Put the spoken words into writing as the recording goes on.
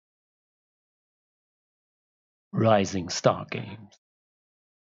Rising Star Games,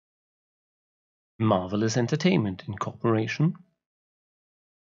 Marvelous Entertainment Incorporation,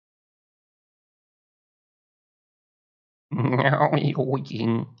 ja,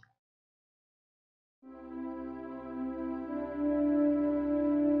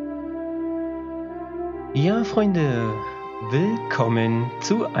 Freunde, willkommen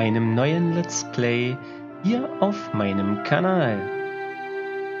zu einem neuen Let's Play hier auf meinem Kanal.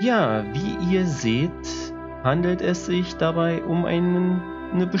 Ja, wie ihr seht, handelt es sich dabei um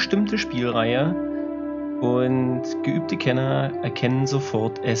eine bestimmte Spielreihe und geübte Kenner erkennen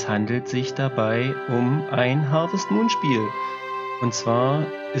sofort, es handelt sich dabei um ein Harvest Moon Spiel. Und zwar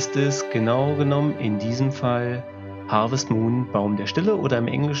ist es genau genommen in diesem Fall Harvest Moon, Baum der Stille oder im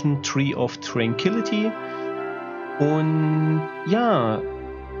Englischen Tree of Tranquility. Und ja,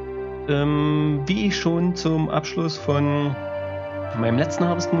 wie ich schon zum Abschluss von meinem letzten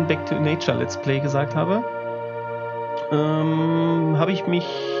Harvest Moon Back to Nature Let's Play gesagt habe, habe ich mich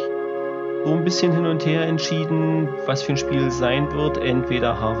so ein bisschen hin und her entschieden, was für ein Spiel es sein wird.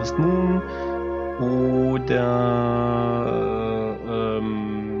 Entweder Harvest Moon oder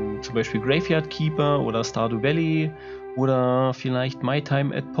zum Beispiel Graveyard Keeper oder Stardew Valley oder vielleicht My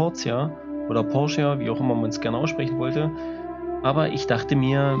Time at Portia oder Portia, wie auch immer man es gerne aussprechen wollte. Aber ich dachte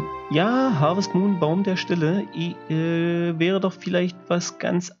mir, ja, Harvest Moon, Baum der Stille wäre doch vielleicht was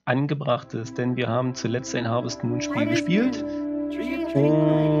ganz Angebrachtes, denn wir haben zuletzt ein Harvest Moon Spiel gespielt.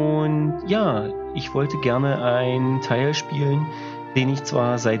 Und ja, ich wollte gerne einen Teil spielen, den ich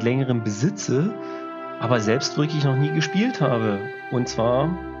zwar seit längerem besitze, aber selbst wirklich noch nie gespielt habe. Und zwar,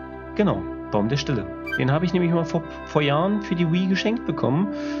 genau, Baum der Stille. Den habe ich nämlich mal vor Jahren für die Wii geschenkt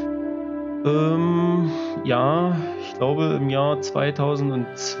bekommen. Ja, ich glaube im Jahr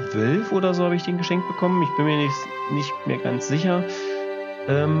 2012 oder so habe ich den geschenkt bekommen. Ich bin mir nicht mehr ganz sicher.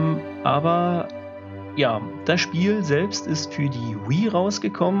 Aber ja, das Spiel selbst ist für die Wii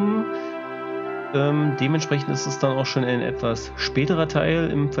rausgekommen. Dementsprechend ist es dann auch schon ein etwas späterer Teil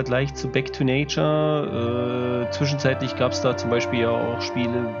im Vergleich zu Back to Nature. Zwischenzeitlich gab es da zum Beispiel ja auch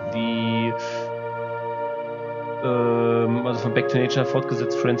Spiele wie also von Back to Nature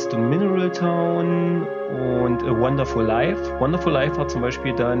fortgesetzt Friends to Mineral Town und A Wonderful Life. Wonderful Life war zum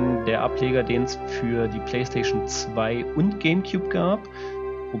Beispiel dann der Ableger, den es für die PlayStation 2 und GameCube gab.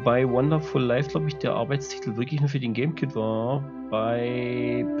 Wobei Wonderful Life, glaube ich, der Arbeitstitel wirklich nur für den GameCube war.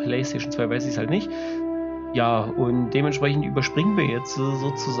 Bei PlayStation 2 weiß ich es halt nicht. Ja, und dementsprechend überspringen wir jetzt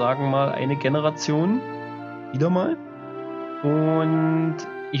sozusagen mal eine Generation. Wieder mal. Und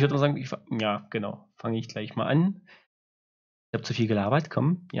ich würde mal sagen, ja, genau, fange ich gleich mal an. Ich habe zu viel gelabert,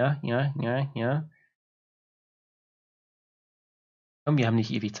 komm. Ja. Komm, wir haben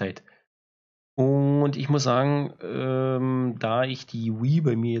nicht ewig Zeit. Und ich muss sagen, da ich die Wii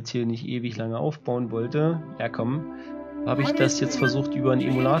bei mir jetzt hier nicht ewig lange aufbauen wollte, ja komm, habe ich das jetzt versucht über einen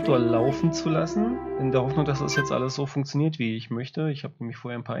Emulator laufen zu lassen, in der Hoffnung, dass das jetzt alles so funktioniert, wie ich möchte. Ich habe nämlich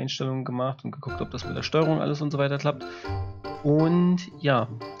vorher ein paar Einstellungen gemacht und geguckt, ob das mit der Steuerung alles und so weiter klappt. Und ja,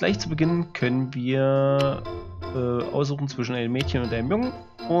 gleich zu Beginn können wir aussuchen zwischen einem Mädchen und einem Jungen.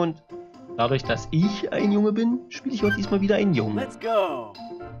 Und dadurch, dass ich ein Junge bin, spiele ich auch diesmal wieder einen Jungen. Let's go!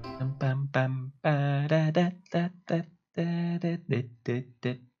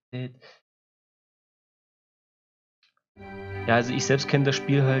 Ja, also ich selbst kenne das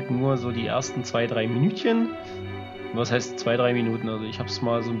Spiel halt nur so die ersten 2-3 Minütchen. Was heißt 2-3 Minuten? Also ich habe es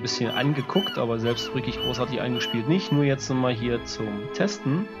mal so ein bisschen angeguckt, aber selbst wirklich großartig angespielt nicht. Nur jetzt nochmal hier zum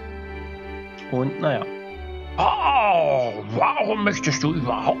Testen. Und naja. Oh, warum möchtest du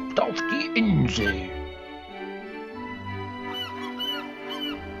überhaupt auf die Insel?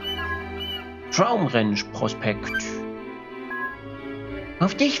 Traumrennprospekt.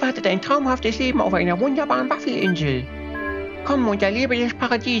 Auf dich wartet ein traumhaftes Leben auf einer wunderbaren Waffelinsel. Komm und erlebe das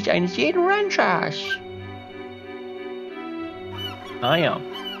Paradies eines jeden Ranchers. Ah ja,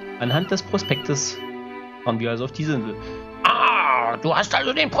 anhand des Prospektes fahren wir also auf diese Insel. Ah, du hast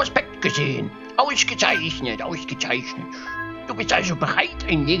also den Prospekt gesehen. Ausgezeichnet, ausgezeichnet. Du bist also bereit,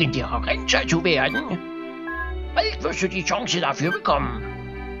 ein legendärer Rancher zu werden? Bald wirst du die Chance dafür bekommen.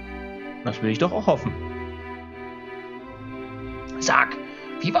 Das will ich doch auch hoffen. Sag,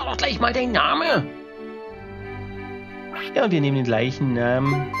 wie war doch gleich mal dein Name? Ja, und wir nehmen den gleichen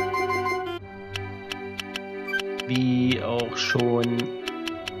Namen wie auch schon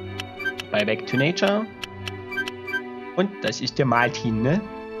bei Back to Nature. Und das ist der Martin, ne?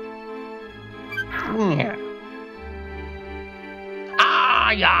 Ja.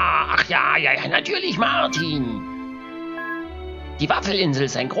 Ah ja, ach ja, natürlich Martin. Die Waffelinsel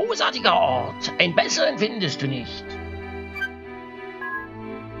ist ein großartiger Ort. Einen besseren findest du nicht.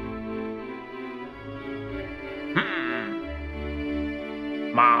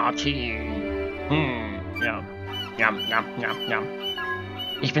 Martin. Ja. Ja.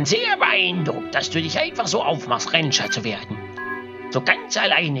 Ich bin sehr beeindruckt, dass du dich einfach so aufmachst, Ranger zu werden. So ganz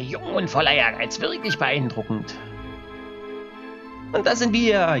alleine, jung und voller Ehrgeiz, wirklich beeindruckend. Und da sind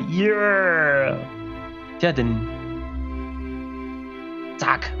wir. Yeah. Tja, denn...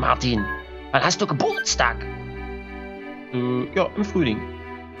 Sag, Martin, wann hast du Geburtstag? Ja, im Frühling.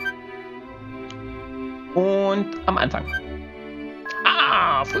 Und am Anfang.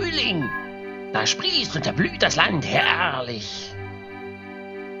 Ah, Frühling. Da sprießt und erblüht das Land herrlich.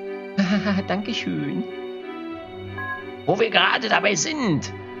 Dankeschön. Wo wir gerade dabei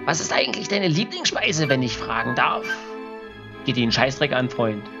sind, was ist eigentlich deine Lieblingsspeise, wenn ich fragen darf? Geht den Scheißdreck an,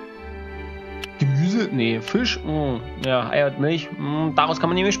 Freund. Gemüse? Nee, Fisch? Ja, Eier und Milch. Daraus kann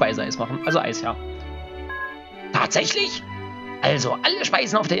man nämlich Speiseeis machen. Also Eis, ja. Tatsächlich? Also alle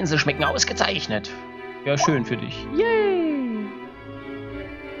Speisen auf der Insel schmecken ausgezeichnet. Ja, schön für dich. Yay!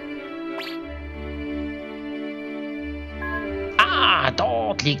 Ah,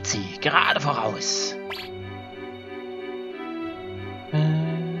 dort liegt sie, gerade voraus.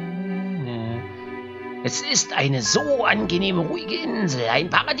 Es ist eine so angenehme, ruhige Insel, ein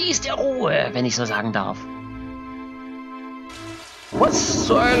Paradies der Ruhe, wenn ich so sagen darf. Was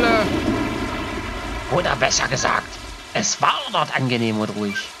zur Hölle? Oder besser gesagt, es war dort angenehm und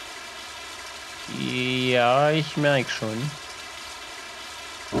ruhig. Ja, ich merke schon.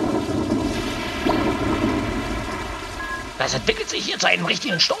 Das entwickelt sich hier zu einem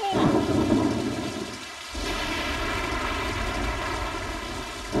richtigen Sturm.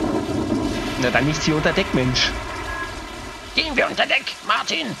 Na dann nichts hier unter Deck, Mensch. Gehen wir unter Deck,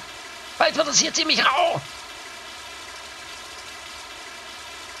 Martin. Bald wird es hier ziemlich rau.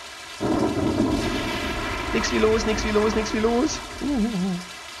 Nix wie los, nix wie los, nix wie los.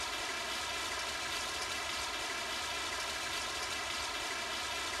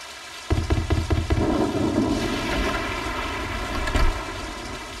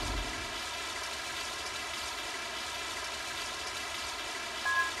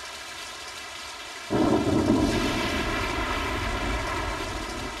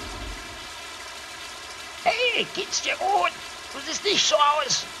 Hey, geht's dir gut? Du siehst nicht so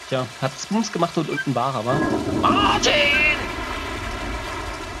aus. Tja, hat's Bums gemacht und unten war er, wa? Martin!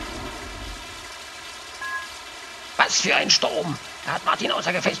 Was für ein Sturm! Er hat Martin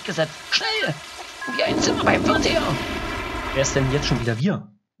außer Gefecht gesetzt. Schnell! Wie ein Zimmer beim Wirt her! Wer ist denn jetzt schon wieder wir?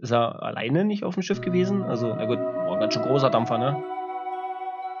 Ist er alleine nicht auf dem Schiff gewesen? Also, na gut, war ein ganz schön großer Dampfer, ne?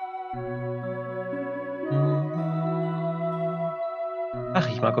 Ach,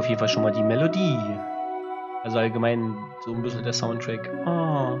 ich mag auf jeden Fall schon mal die Melodie. Also allgemein so ein bisschen der Soundtrack.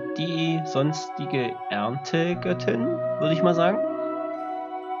 Oh, die sonstige Erntegöttin, würde ich mal sagen.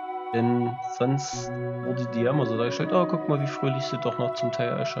 Denn sonst wurde die ja immer so dargestellt, oh, guck mal, wie fröhlich sie doch noch zum Teil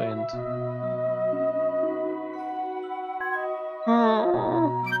erscheint.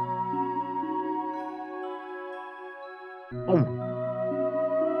 Oh.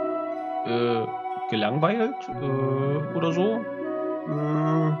 Gelangweilt? Oder so?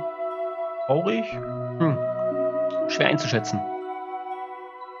 Traurig? Schwer einzuschätzen.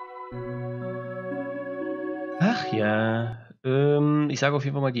 Ach ja. Ich sage auf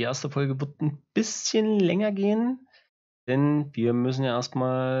jeden Fall mal, die erste Folge wird ein bisschen länger gehen. Denn wir müssen ja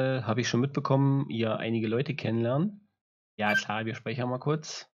erstmal, habe ich schon mitbekommen, ihr einige Leute kennenlernen. Ja klar, wir speichern mal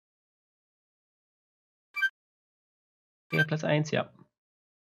kurz. Ja, Platz 1, ja.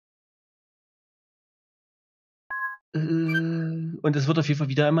 Und es wird auf jeden Fall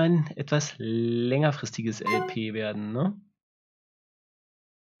wieder einmal ein etwas längerfristiges LP werden, ne?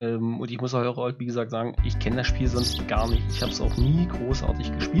 Und ich muss auch, wie gesagt, sagen, ich kenne das Spiel sonst gar nicht. Ich habe es auch nie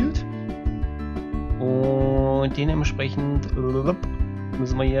großartig gespielt. Und dementsprechend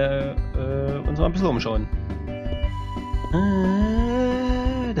müssen wir hier uns mal ein bisschen umschauen.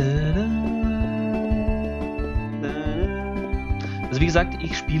 Also wie gesagt,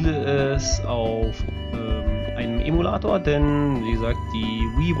 ich spiele es auf einem Emulator, denn wie gesagt, die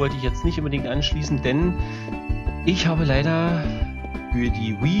Wii wollte ich jetzt nicht unbedingt anschließen, denn ich habe leider für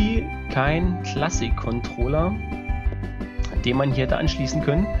die Wii keinen Classic-Controller, den man hier hätte anschließen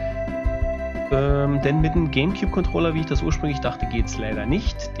können. Denn mit einem GameCube-Controller, wie ich das ursprünglich dachte, geht es leider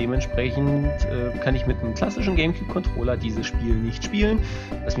nicht. Dementsprechend kann ich mit einem klassischen GameCube-Controller dieses Spiel nicht spielen,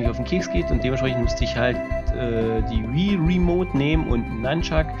 was mich auf den Keks geht. Und dementsprechend musste ich halt die Wii-Remote nehmen und einen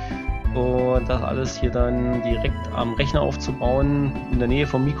Nunchuck. Und das alles hier dann direkt am Rechner aufzubauen, in der Nähe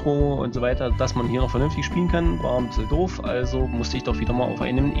vom Mikro und so weiter, dass man hier noch vernünftig spielen kann, war ein bisschen doof. Also musste ich doch wieder mal auf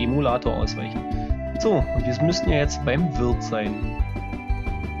einen Emulator ausweichen. So, und wir müssten ja jetzt beim Wirt sein.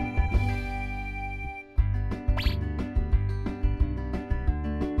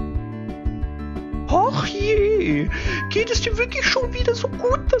 Ach je, geht es dir wirklich schon wieder so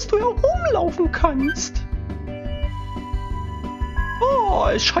gut, dass du herumlaufen kannst? Oh,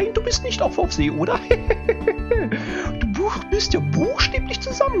 es scheint, du bist nicht auf See, oder? Du bist ja buchstäblich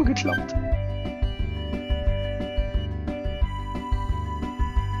zusammengeklappt.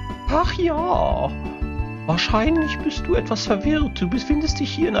 Ach ja, wahrscheinlich bist du etwas verwirrt. Du befindest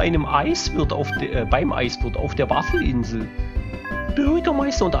dich hier in einem Eiswirt beim Eiswirt auf der Waffelinsel.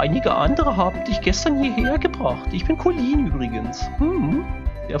 Bürgermeister und einige andere haben dich gestern hierher gebracht. Ich bin Colleen übrigens.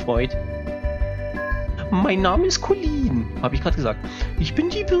 Sehr freut. Mein Name ist Colleen, habe ich gerade gesagt. Ich bin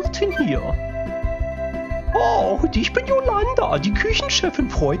die Wirtin hier. Oh, und ich bin Yolanda, die Küchenchefin.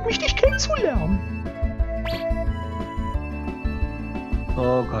 Freut mich, dich kennenzulernen.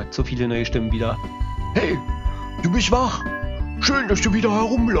 Oh Gott, so viele neue Stimmen wieder. Hey, du bist wach. Schön, dass du wieder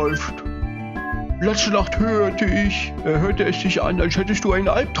herumläufst. Letzte Nacht hörte es sich an, als hättest du einen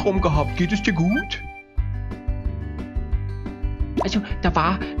Albtraum gehabt. Geht es dir gut? Also, da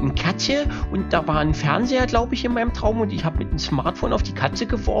war eine Katze und da war ein Fernseher, glaube ich, in meinem Traum. Und ich habe mit dem Smartphone auf die Katze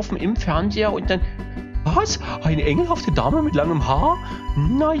geworfen im Fernseher und dann... Was? Eine engelhafte Dame mit langem Haar?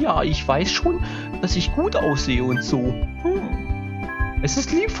 Naja, ich weiß schon, dass ich gut aussehe und so. Es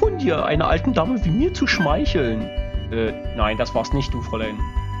ist lieb von dir, einer alten Dame wie mir zu schmeicheln. Nein, das war's nicht, du Fräulein.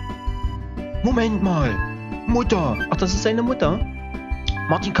 Moment mal. Mutter. Ach, das ist seine Mutter?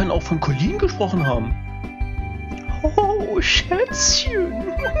 Martin kann auch von Colleen gesprochen haben. Oh, Schätzchen.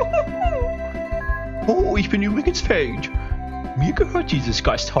 Oh, ich bin übrigens Fate. Mir gehört dieses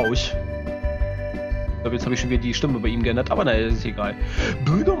Gasthaus. Ich glaube, jetzt habe ich schon wieder die Stimme bei ihm geändert, aber naja, ist egal.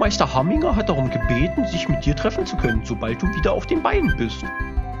 Bürgermeister Hamminger hat darum gebeten, sich mit dir treffen zu können, sobald du wieder auf den Beinen bist.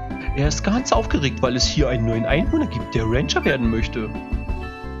 Er ist ganz aufgeregt, weil es hier einen neuen Einwohner gibt, der Rancher werden möchte.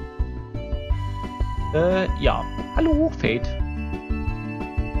 Ja. Hallo, Fate.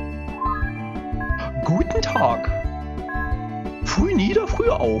 Guten Tag. Früh nieder, früh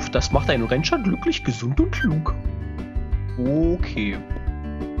auf. Das macht einen Rancher glücklich, gesund und klug. Okay.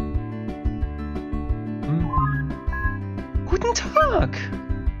 Guten Tag.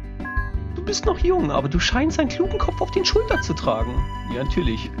 Du bist noch jung, aber du scheinst einen klugen Kopf auf den Schultern zu tragen. Ja,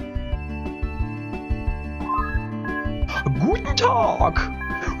 natürlich. Guten Tag.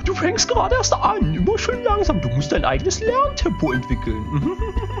 Du fängst gerade erst an. Immer schön langsam. Du musst dein eigenes Lerntempo entwickeln.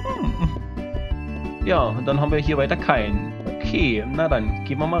 Ja, und dann haben wir hier weiter keinen. Okay, na dann,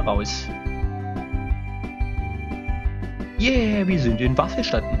 gehen wir mal raus. Yeah, wir sind in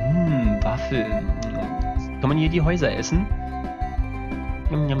Waffelstadt. Waffeln. Kann man hier die Häuser essen?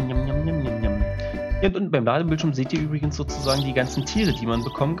 Ja, und beim Ladebildschirm seht ihr übrigens sozusagen die ganzen Tiere, die man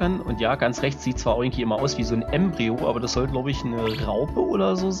bekommen kann. Und ja, ganz rechts sieht zwar irgendwie immer aus wie so ein Embryo, aber das soll, glaube ich, eine Raupe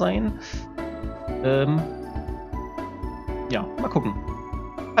oder so sein. Ja, mal gucken.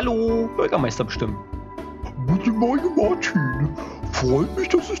 Hallo, Bürgermeister bestimmt. Guten Morgen, Martin. Freut mich,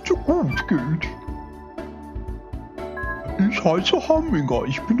 dass es dir gut geht. Ich heiße Hamminger.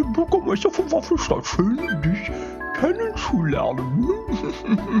 Ich bin der Bürgermeister von Waffelstadt. Schön, dich kennenzulernen.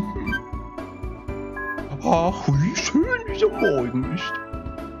 Ach, wie schön dieser Morgen ist.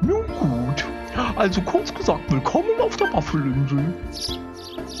 Nun gut. Also kurz gesagt, willkommen auf der Waffelinsel.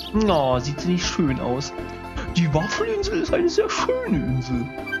 Na, sieht sie nicht schön aus. Die Waffelinsel ist eine sehr schöne Insel.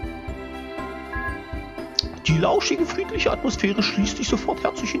 Die lauschige, friedliche Atmosphäre schließt dich sofort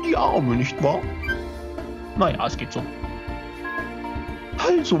herzlich in die Arme, nicht wahr? Naja, es geht so.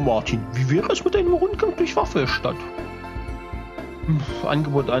 Also Martin, wie wäre es mit einem Rundgang durch Waffelstadt?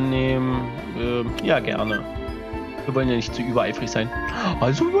 Angebot annehmen, ja gerne. Wir wollen ja nicht zu übereifrig sein.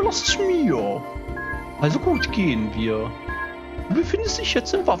 Also überlass es mir. Also gut, gehen wir. Du befindest dich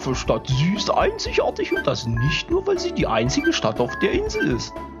jetzt in Waffelstadt. Sie ist einzigartig und das nicht nur, weil sie die einzige Stadt auf der Insel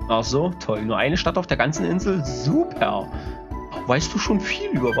ist. Ach so, toll. Nur eine Stadt auf der ganzen Insel? Super. Weißt du schon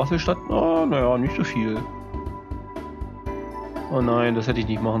viel über Waffelstadt? Ah, naja, nicht so viel. Oh nein, das hätte ich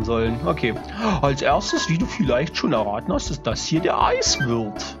nicht machen sollen. Okay. Als erstes, wie du vielleicht schon erraten hast, ist das hier der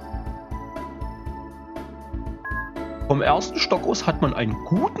Eiswirt. Vom ersten Stock aus hat man einen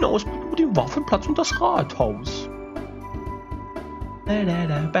guten Ausblick über den Waffelplatz und das Rathaus.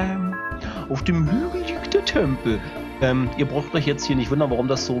 Auf dem Hügel liegt der Tempel. Ihr braucht euch jetzt hier nicht wundern, warum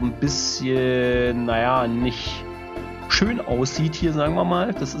das so ein bisschen, naja, nicht schön aussieht hier, sagen wir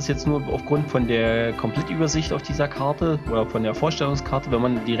mal. Das ist jetzt nur aufgrund von der Komplettübersicht auf dieser Karte oder von der Vorstellungskarte. Wenn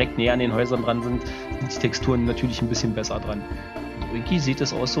man direkt näher an den Häusern dran sind die Texturen natürlich ein bisschen besser dran. Und irgendwie sieht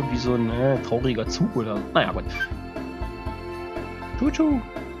es aus so wie so ein trauriger Zug oder... Naja, gut. Tschu-tschu.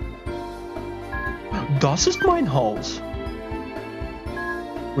 Das ist mein Haus.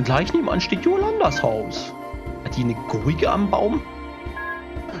 Und gleich nebenan steht Yolandas Haus. Hat die eine Gurke am Baum?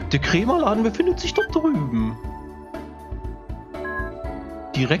 Der Krämerladen befindet sich dort drüben.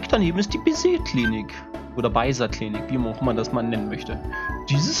 Direkt daneben ist die Baiser-Klinik. Oder Beiser-Klinik, wie auch man das mal nennen möchte.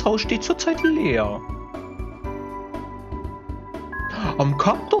 Dieses Haus steht zurzeit leer. Am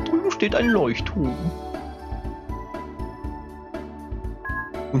Kap dort drüben steht ein Leuchtturm.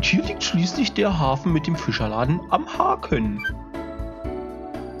 Und hier liegt schließlich der Hafen mit dem Fischerladen am Haken.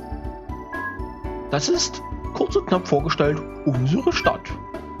 Das ist, kurz und knapp vorgestellt, unsere Stadt.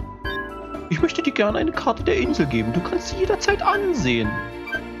 Ich möchte dir gerne eine Karte der Insel geben. Du kannst sie jederzeit ansehen.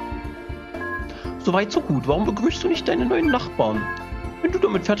 Soweit so gut. Warum begrüßt du nicht deine neuen Nachbarn? Wenn du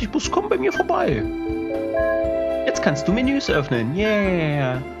damit fertig bist, komm bei mir vorbei. Jetzt kannst du Menüs öffnen.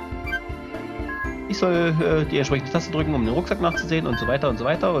 Yeah. Ich soll die entsprechende Taste drücken, um den Rucksack nachzusehen und so weiter und so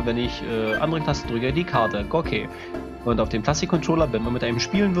weiter. Und wenn ich andere Taste drücke, die Karte. Okay. Und auf dem Plastikcontroller, wenn wir mit einem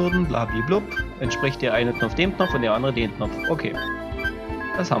spielen würden, blablablub, entspricht der eine Knopf dem Knopf und der andere den Knopf. Okay.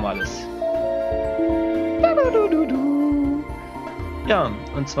 Das haben wir alles. Ja,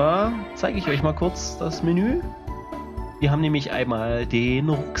 und zwar zeige ich euch mal kurz das Menü. Wir haben nämlich einmal den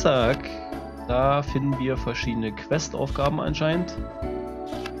Rucksack. Da finden wir verschiedene Questaufgaben anscheinend.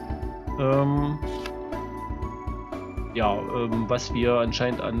 Was wir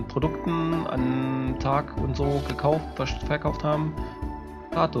anscheinend an Produkten an Tag und so verkauft haben.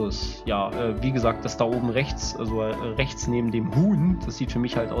 Status. Ja, wie gesagt, das da oben rechts, also rechts neben dem Huhn, das sieht für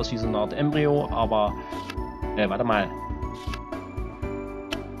mich halt aus wie so eine Art Embryo, aber warte mal.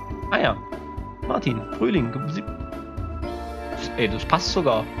 Ah ja, Martin, Frühling. Ey, das passt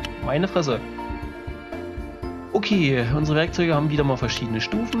sogar. Meine Fresse. Okay, unsere Werkzeuge haben wieder mal verschiedene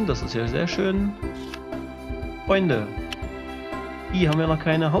Stufen. Das ist ja sehr schön. Freunde. Hier haben wir noch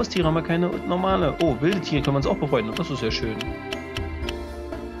keine Haustiere, haben wir keine normale. Oh, wilde Tiere können wir uns auch befreunden. Das ist ja schön.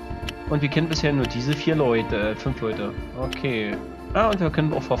 Und wir kennen bisher nur diese 5 Leute. Okay. Ah, und wir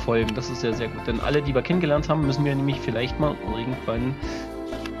können auch verfolgen. Das ist sehr, sehr gut. Denn alle, die wir kennengelernt haben, müssen wir nämlich vielleicht mal irgendwann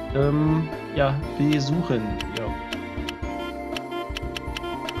besuchen. Ja.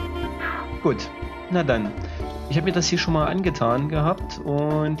 Gut. Na dann. Ich habe mir das hier schon mal angetan gehabt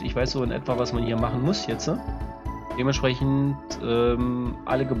und ich weiß so in etwa, was man hier machen muss jetzt. Dementsprechend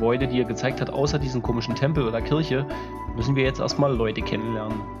alle Gebäude, die er gezeigt hat, außer diesen komischen Tempel oder Kirche, müssen wir jetzt erstmal Leute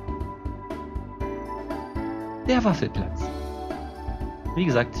kennenlernen. Der Waffelplatz. Wie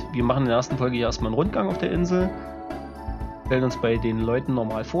gesagt, wir machen in der ersten Folge hier erstmal einen Rundgang auf der Insel, stellen uns bei den Leuten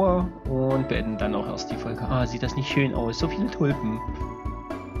normal vor und beenden dann auch erst die Folge. Ah, sieht das nicht schön aus? So viele Tulpen.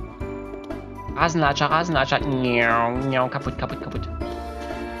 Rasenlatscher, Rasenlatscher. Kaputt, kaputt, kaputt.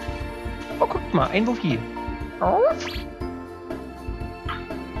 Oh, guckt mal, ein Wuffi.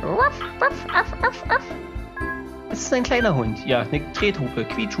 Es ist ein kleiner Hund. Ja, eine Trethupe,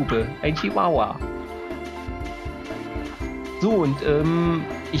 Quietschupe, ein Chihuahua. So, und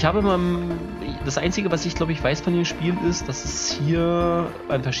ich habe mal... Das Einzige, was ich glaube ich weiß von dem Spiel ist, dass es hier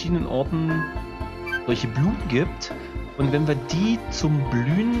an verschiedenen Orten solche Blumen gibt. Und wenn wir die zum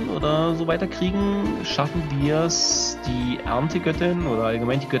Blühen oder so weiter kriegen, schaffen wir es, die Erntegöttin oder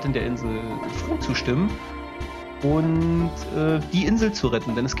allgemein die Göttin der Insel vorzustimmen und die Insel zu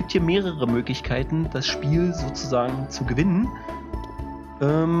retten. Denn es gibt hier mehrere Möglichkeiten, das Spiel sozusagen zu gewinnen.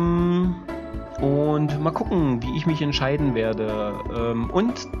 Und mal gucken, wie ich mich entscheiden werde.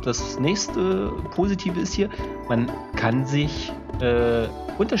 Und das nächste Positive ist hier, man kann sich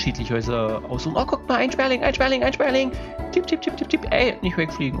unterschiedliche Häuser aussuchen. Oh, guck mal, ein Sperling, ein Sperling, ein Sperling. Tipp, tipp, tipp, tipp, tipp. Ey, nicht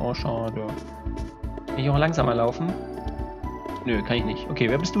wegfliegen. Oh, schade. Kann ich auch langsamer laufen? Nö, kann ich nicht. Okay,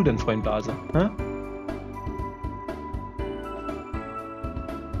 wer bist du denn, Freund Blase? Hä?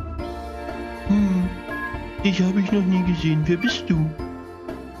 Dich habe ich noch nie gesehen. Wer bist du?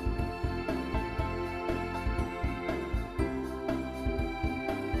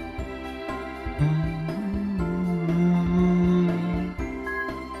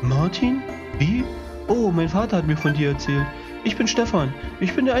 Martin? Wie? Oh, mein Vater hat mir von dir erzählt. Ich bin Stefan.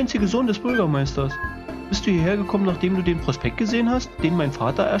 Ich bin der einzige Sohn des Bürgermeisters. Bist du hierher gekommen, nachdem du den Prospekt gesehen hast, den mein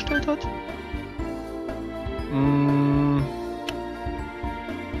Vater erstellt hat?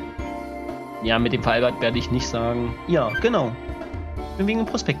 Ja, mit dem veralbert werde ich nicht sagen. Ja, genau. Ich bin wegen dem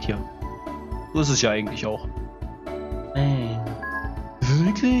Prospekt hier. So ist es ja eigentlich auch.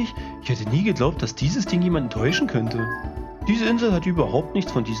 Wirklich? Ich hätte nie geglaubt, dass dieses Ding jemanden täuschen könnte. Diese Insel hat überhaupt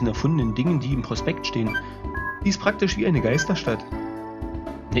nichts von diesen erfundenen Dingen, die im Prospekt stehen. Die ist praktisch wie eine Geisterstadt.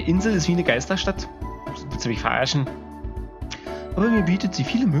 Eine Insel ist wie eine Geisterstadt? Willst du mich verarschen? Aber mir bietet sie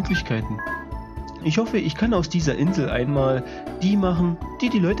viele Möglichkeiten. Ich hoffe, ich kann aus dieser Insel einmal die machen, die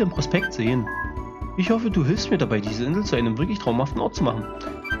die Leute im Prospekt sehen. Ich hoffe, du hilfst mir dabei, diese Insel zu einem wirklich traumhaften Ort zu machen.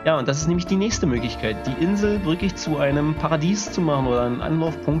 Ja, und das ist nämlich die nächste Möglichkeit, die Insel wirklich zu einem Paradies zu machen oder einen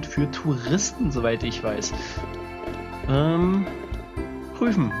Anlaufpunkt für Touristen, soweit ich weiß.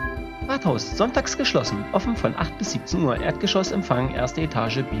 Prüfen. Rathaus, sonntags geschlossen, offen von 8 bis 17 Uhr, Erdgeschossempfang, erste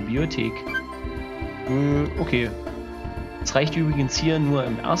Etage, Bibliothek. Okay. Es reicht übrigens hier nur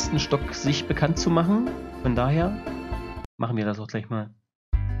im ersten Stock sich bekannt zu machen, von daher machen wir das auch gleich mal.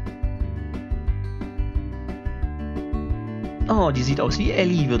 Oh, die sieht aus wie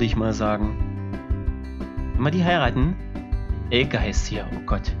Ellie, würde ich mal sagen. Wollen wir die heiraten? Elke heißt sie ja, oh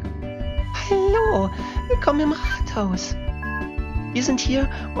Gott. Hallo, willkommen im Rathaus. Wir sind hier,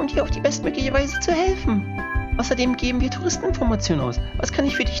 um dir auf die bestmögliche Weise zu helfen. Außerdem geben wir Touristeninformationen aus. Was kann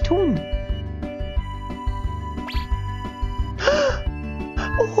ich für dich tun?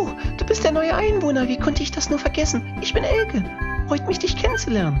 Oh, du bist der neue Einwohner. Wie konnte ich das nur vergessen? Ich bin Elke. Freut mich, dich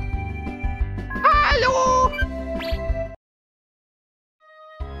kennenzulernen. Hallo!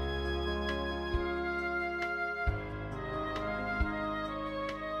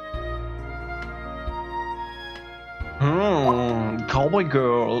 Cowboy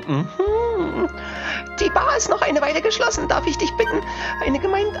Girl. Die Bar ist noch eine Weile geschlossen. Darf ich dich bitten, eine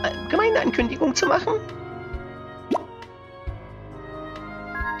Gemeindeankündigung zu machen?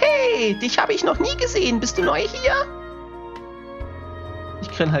 Hey, dich habe ich noch nie gesehen. Bist du neu hier?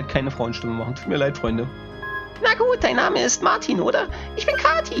 Ich kann halt keine Frauenstimme machen. Tut mir leid, Freunde. Na gut, dein Name ist Martin, oder? Ich bin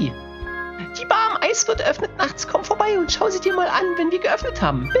Kati. Die Bar am Eiswirt öffnet nachts. Komm vorbei und schau sie dir mal an, wenn wir geöffnet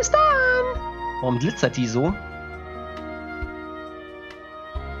haben. Bis dann! Warum glitzert die so?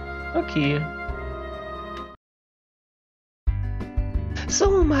 Okay.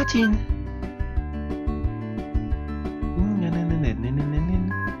 So, Martin.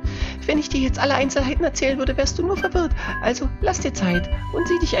 Wenn ich dir jetzt alle Einzelheiten erzählen würde, wärst du nur verwirrt. Also, lass dir Zeit und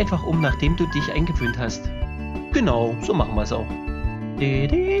sieh dich einfach um, nachdem du dich eingewöhnt hast. Genau, so machen wir es auch.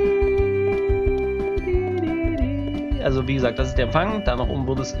 Also, wie gesagt, das ist der Empfang. Da nach oben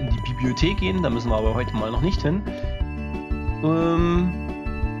würde es in die Bibliothek gehen. Da müssen wir aber heute mal noch nicht hin.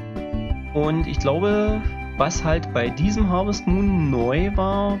 Und ich glaube, was halt bei diesem Harvest Moon neu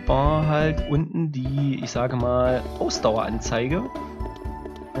war, war halt unten die, ich sage mal, Ausdaueranzeige.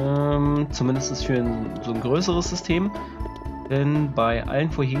 Zumindest für so ein größeres System. Denn bei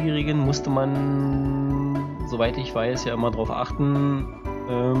allen vorherigen musste man, soweit ich weiß, ja immer darauf achten,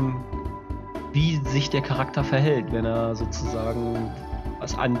 wie sich der Charakter verhält, wenn er sozusagen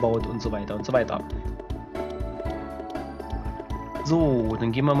was anbaut und so weiter und so weiter. So,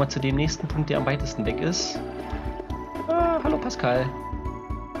 dann gehen wir mal zu dem nächsten Punkt, der am weitesten weg ist. Hallo Pascal.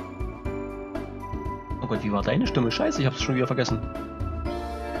 Oh Gott, wie war deine Stimme? Scheiße, ich hab's schon wieder vergessen.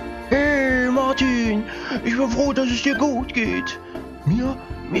 Hey Martin, ich bin froh, dass es dir gut geht.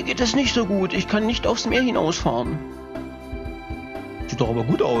 Mir geht es nicht so gut. Ich kann nicht aufs Meer hinausfahren. Sieht doch aber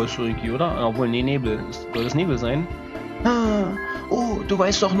gut aus, irgendwie, oder? Obwohl, nee, Nebel. Soll das Nebel sein? Oh, du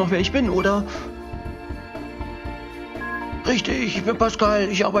weißt doch noch, wer ich bin, oder? Richtig, ich bin Pascal.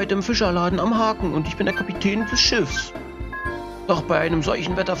 Ich arbeite im Fischerladen am Haken und ich bin der Kapitän des Schiffs. Doch bei einem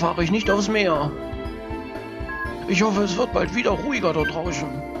solchen Wetter fahre ich nicht aufs Meer. Ich hoffe, es wird bald wieder ruhiger dort draußen.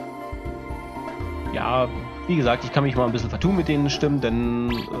 Ja, wie gesagt, ich kann mich mal ein bisschen vertun mit den Stimmen,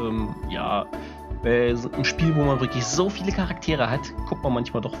 denn, ja, bei so einem Spiel, wo man wirklich so viele Charaktere hat, guckt man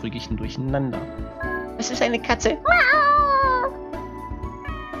manchmal doch wirklich ein Durcheinander. Es ist eine Katze.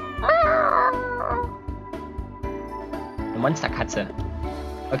 Eine Monsterkatze.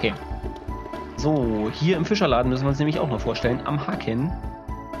 Okay. So, hier im Fischerladen müssen wir uns nämlich auch noch vorstellen, am Haken.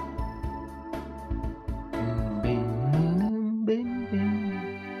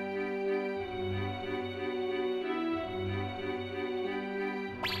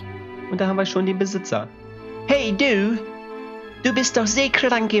 Und da haben wir schon den Besitzer. Hey du bist doch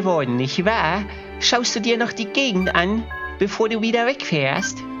seekrank geworden, nicht wahr? Schaust du dir noch die Gegend an, bevor du wieder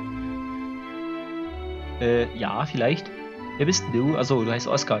wegfährst? Ja, vielleicht. Wer bist denn du? Achso, du heißt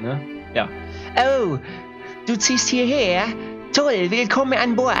Oskar, ne? Ja. Oh, du ziehst hierher? Toll, willkommen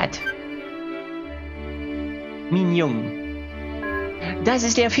an Bord. Mein Jung. Das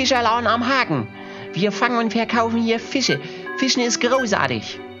ist der Fischerladen am Haken. Wir fangen und verkaufen hier Fische. Fischen ist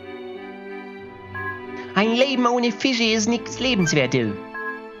großartig. Ein Leben ohne Fische ist nichts lebenswert, du.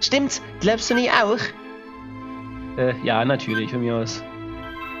 Stimmt's? Glaubst du nicht auch? Ja, natürlich, von mir aus.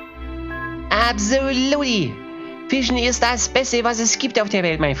 Absolut. Fischen ist das Beste, was es gibt auf der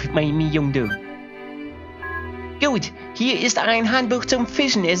Welt, mein Junge, du. Gut, hier ist ein Handbuch zum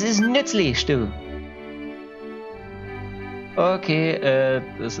Fischen. Es ist nützlich, du. Okay,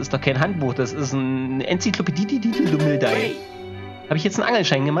 das ist doch kein Handbuch, das ist eine Enzyklopädie, die Dummeldei. Habe ich jetzt einen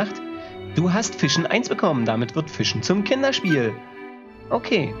Angelschein gemacht? Du hast Fischen 1 bekommen. Damit wird Fischen zum Kinderspiel.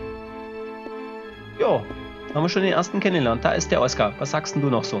 Okay. Jo, haben wir schon den ersten kennengelernt. Da ist der Oscar. Was sagst denn du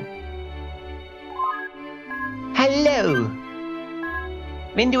noch so? Hallo!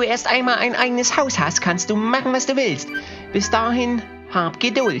 Wenn du erst einmal ein eigenes Haus hast, kannst du machen, was du willst. Bis dahin, hab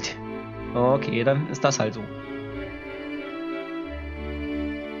Geduld. Okay, dann ist das halt so.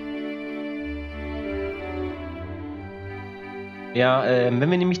 Ja,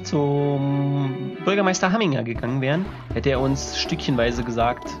 wenn wir nämlich zum Bürgermeister Hamminger gegangen wären, hätte er uns stückchenweise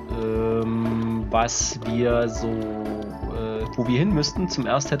gesagt, was wir so, wo wir hin müssten. Zum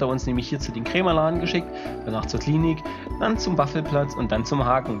ersten hätte er uns nämlich hier zu den Krämerladen geschickt, danach zur Klinik, dann zum Waffelplatz und dann zum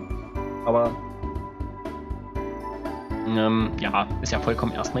Haken. Aber, ja, ist ja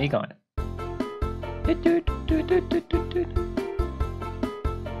vollkommen erstmal egal.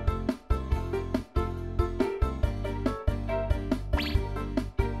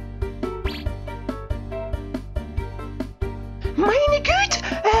 Meine Güte!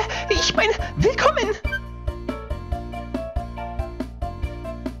 Ich meine, willkommen!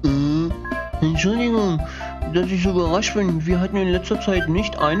 Entschuldigung, dass ich so überrascht bin. Wir hatten in letzter Zeit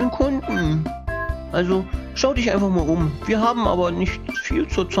nicht einen Kunden. Also, schau dich einfach mal um. Wir haben aber nicht viel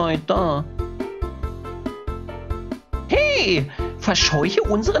zur Zeit da. Hey! Verscheuche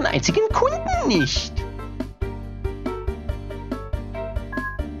unseren einzigen Kunden nicht!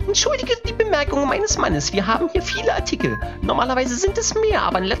 Entschuldige die Bemerkung meines Mannes. Wir haben hier viele Artikel. Normalerweise sind es mehr,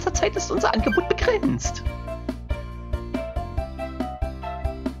 aber in letzter Zeit ist unser Angebot begrenzt.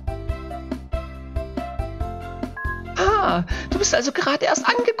 Ah, du bist also gerade erst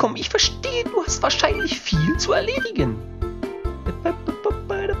angekommen. Ich verstehe, du hast wahrscheinlich viel zu erledigen.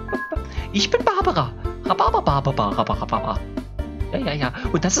 Ich bin Barbara. Ja.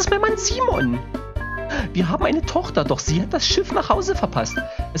 Und das ist mein Mann Simon. Wir haben eine Tochter, doch sie hat das Schiff nach Hause verpasst.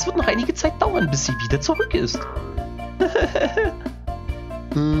 Es wird noch einige Zeit dauern, bis sie wieder zurück ist.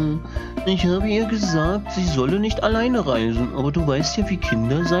 Ich habe ihr gesagt, sie solle nicht alleine reisen, aber du weißt ja, wie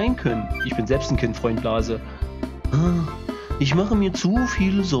Kinder sein können. Ich bin selbst ein Kind, Freund Blase. Ich mache mir zu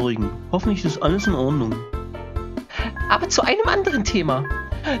viele Sorgen. Hoffentlich ist alles in Ordnung. Aber zu einem anderen Thema.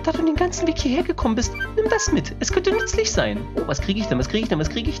 Da du den ganzen Weg hierher gekommen bist, nimm das mit. Es könnte nützlich sein. Oh, was kriege ich denn?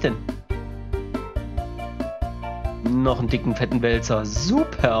 Noch einen dicken, fetten Wälzer.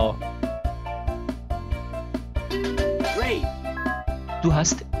 Super. Du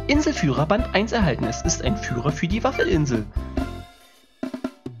hast Inselführer Band 1 erhalten. Es ist ein Führer für die Waffelinsel.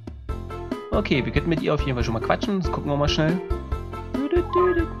 Okay, wir könnten mit ihr auf jeden Fall schon mal quatschen. Das gucken wir mal schnell.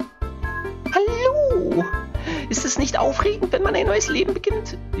 Hallo! Ist es nicht aufregend, wenn man ein neues Leben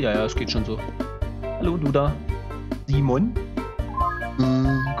beginnt? Ja, es geht schon so. Hallo, du da. Simon?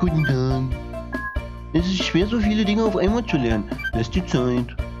 Guten Tag. Es ist schwer, so viele Dinge auf einmal zu lernen. Lass die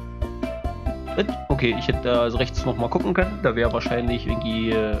Zeit. Okay, ich hätte also rechts noch mal gucken können. Da wäre wahrscheinlich irgendwie,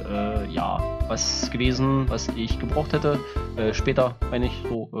 ja, was gewesen, was ich gebraucht hätte. Später, meine ich,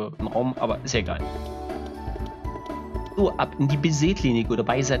 so im Raum, aber ist ja egal. So, ab in die Baiser-Klinik oder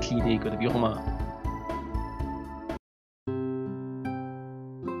Beiser-Klinik oder wie auch immer.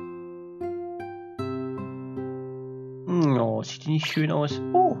 Oh, sieht die nicht schön aus?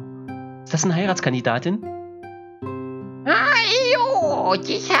 Oh, ist das eine Heiratskandidatin? Hallo,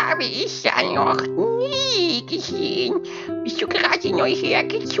 das habe ich ja noch nie gesehen. Bist du gerade neu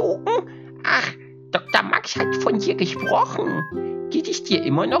hergezogen? Ach, Dr. Max hat von dir gesprochen. Geht es dir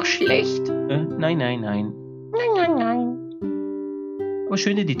immer noch schlecht? Nein. Nein. Aber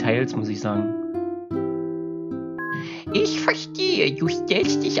schöne Details, muss ich sagen. Ich verstehe, du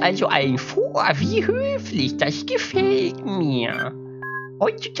stellst dich also allen vor. Wie höflich, das gefällt mir.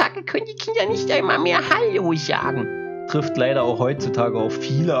 Heutzutage können die Kinder nicht einmal mehr Hallo sagen. Trifft leider auch heutzutage auf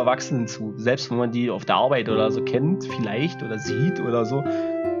viele Erwachsene zu. Selbst wenn man die auf der Arbeit oder so kennt, vielleicht, oder sieht oder so.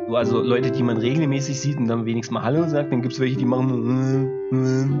 Also Leute, die man regelmäßig sieht und dann wenigstens mal Hallo sagt, dann gibt es welche, die machen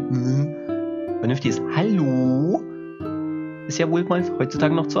vernünftiges Hallo. Ist ja wohl mal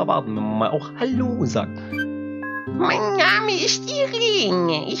heutzutage noch zu erwarten, wenn man mal auch Hallo sagt. Mein Name ist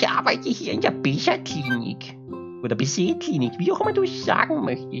Irene. Ich arbeite hier in der Baiser-Klinik. Oder Baiser-Klinik, wie auch immer du es sagen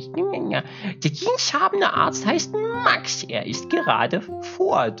möchtest. Der diensthabende Arzt heißt Max. Er ist gerade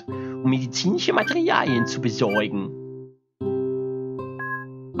fort, um medizinische Materialien zu besorgen.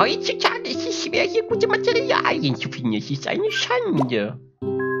 Heutzutage ist es schwer, hier gute Materialien zu finden. Es ist eine Schande.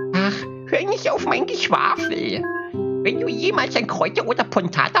 Ach, hör nicht auf mein Geschwafel. Wenn du jemals an Kräuter- oder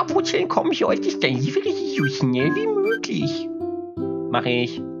Pontata-Wurzeln kommen solltest, dann liefere ich sie so schnell wie möglich. Mach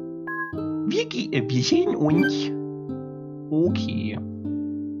ich. Wir sehen uns. Okay.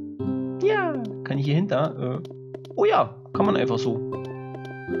 Ja, kann ich hier hinter? Oh ja, kann man einfach so.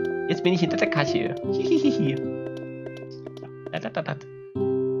 Jetzt bin ich hinter der Kasse. Hihihihi.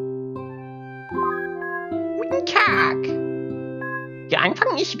 Guten Tag. Der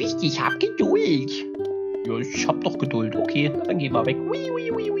Anfang ist wichtig, hab Geduld. Ja, ich hab doch Geduld. Okay, dann gehen wir weg. Und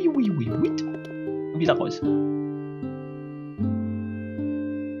wieder raus.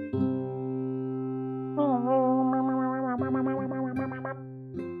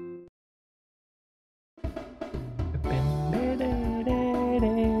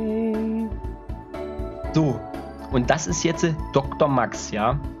 So, und das ist jetzt Dr. Max,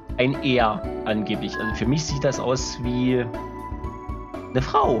 ja? Ein Er angeblich. Also für mich sieht das aus wie eine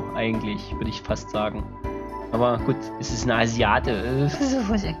Frau eigentlich, würde ich fast sagen. Aber gut, es ist eine Asiate.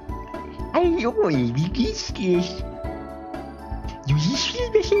 Hallo, wie geht's dir? Du siehst viel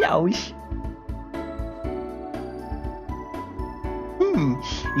besser aus.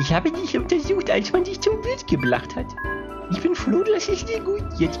 Ich habe dich untersucht, als man dich zum Bild gebracht hat. Ich bin froh, dass es dir gut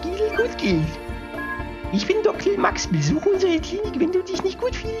geht. Ich bin Dr. Max, besuche unsere Klinik, wenn du dich nicht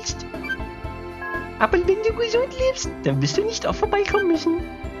gut fühlst. Aber wenn du gesund lebst, dann wirst du nicht auch vorbeikommen müssen.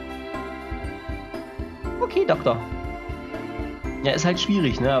 Okay, Doktor. Ja, ist halt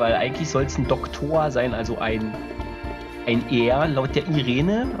schwierig, ne? Weil eigentlich soll es ein Doktor sein, also ein Er, laut der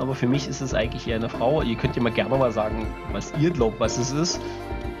Irene. Aber für mich ist es eigentlich eher eine Frau. Ihr könnt ja mal gerne mal sagen, was ihr glaubt, was es ist.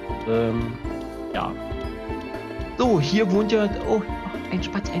 Ja. So, hier wohnt ja... Oh, ein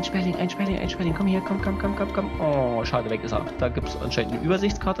Spatz, ein Sperling. Komm hier, komm. Oh, schade, weg ist er. Da gibt es anscheinend eine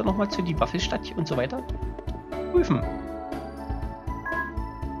Übersichtskarte nochmal zu die Waffelstadt und so weiter. Prüfen.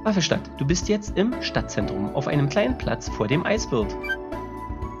 Waffelstadt, du bist jetzt im Stadtzentrum, auf einem kleinen Platz vor dem Eiswirt.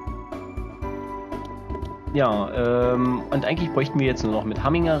 Ja, und eigentlich bräuchten wir jetzt nur noch mit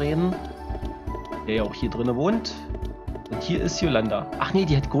Hamminger reden, der ja auch hier drinnen wohnt. Und hier ist Yolanda. Ach nee,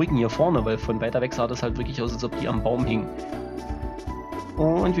 die hat Gurken hier vorne, weil von weiter weg sah das halt wirklich aus, als ob die am Baum hing.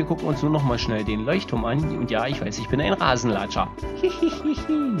 Und wir gucken uns nur noch mal schnell den Leuchtturm an. Und ja, ich weiß, ich bin ein Rasenlatscher.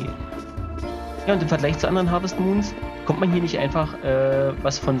 Ja, und im Vergleich zu anderen Harvest Moons kommt man hier nicht einfach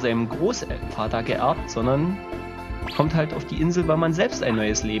was von seinem Großvater geerbt, sondern kommt halt auf die Insel, weil man selbst ein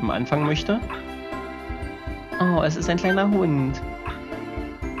neues Leben anfangen möchte. Oh, es ist ein kleiner Hund.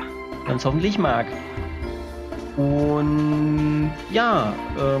 Der uns hoffentlich mag. Und ja,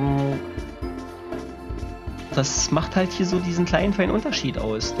 das macht halt hier so diesen kleinen, feinen Unterschied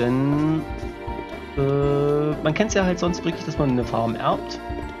aus, denn man kennt es ja halt sonst wirklich, dass man eine Farm erbt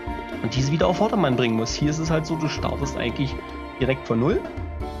und diese wieder auf Vordermann bringen muss. Hier ist es halt so, du startest eigentlich direkt von Null,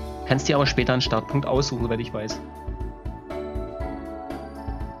 kannst dir aber später einen Startpunkt aussuchen, soweit ich weiß.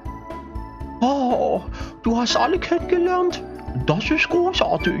 Oh, du hast alle kennengelernt? Das ist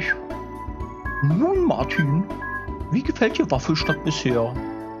großartig. Nun, Martin, wie gefällt dir Waffelstadt bisher?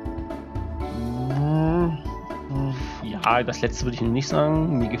 Ja, das letzte würde ich nicht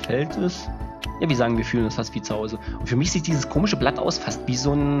sagen. Mir gefällt es. Ja, wir sagen, wir fühlen uns fast wie zu Hause. Und für mich sieht dieses komische Blatt aus fast wie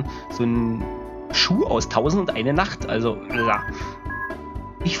so ein Schuh aus 1001 Nacht. Also, ja.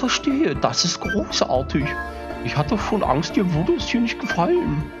 Ich verstehe, das ist großartig. Ich hatte schon Angst, dir würde es hier nicht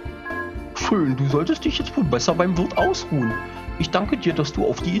gefallen. Schön, du solltest dich jetzt wohl besser beim Wirt ausruhen. Ich danke dir, dass du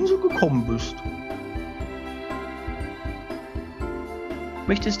auf die Insel gekommen bist.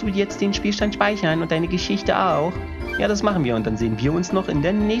 Möchtest du jetzt den Spielstand speichern und deine Geschichte auch? Ja, das machen wir und dann sehen wir uns noch in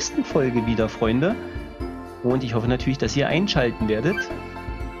der nächsten Folge wieder, Freunde. Und ich hoffe natürlich, dass ihr einschalten werdet.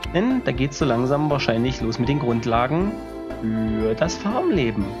 Denn da geht es so langsam wahrscheinlich los mit den Grundlagen für das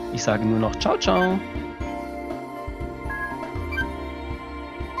Farmleben. Ich sage nur noch ciao, ciao.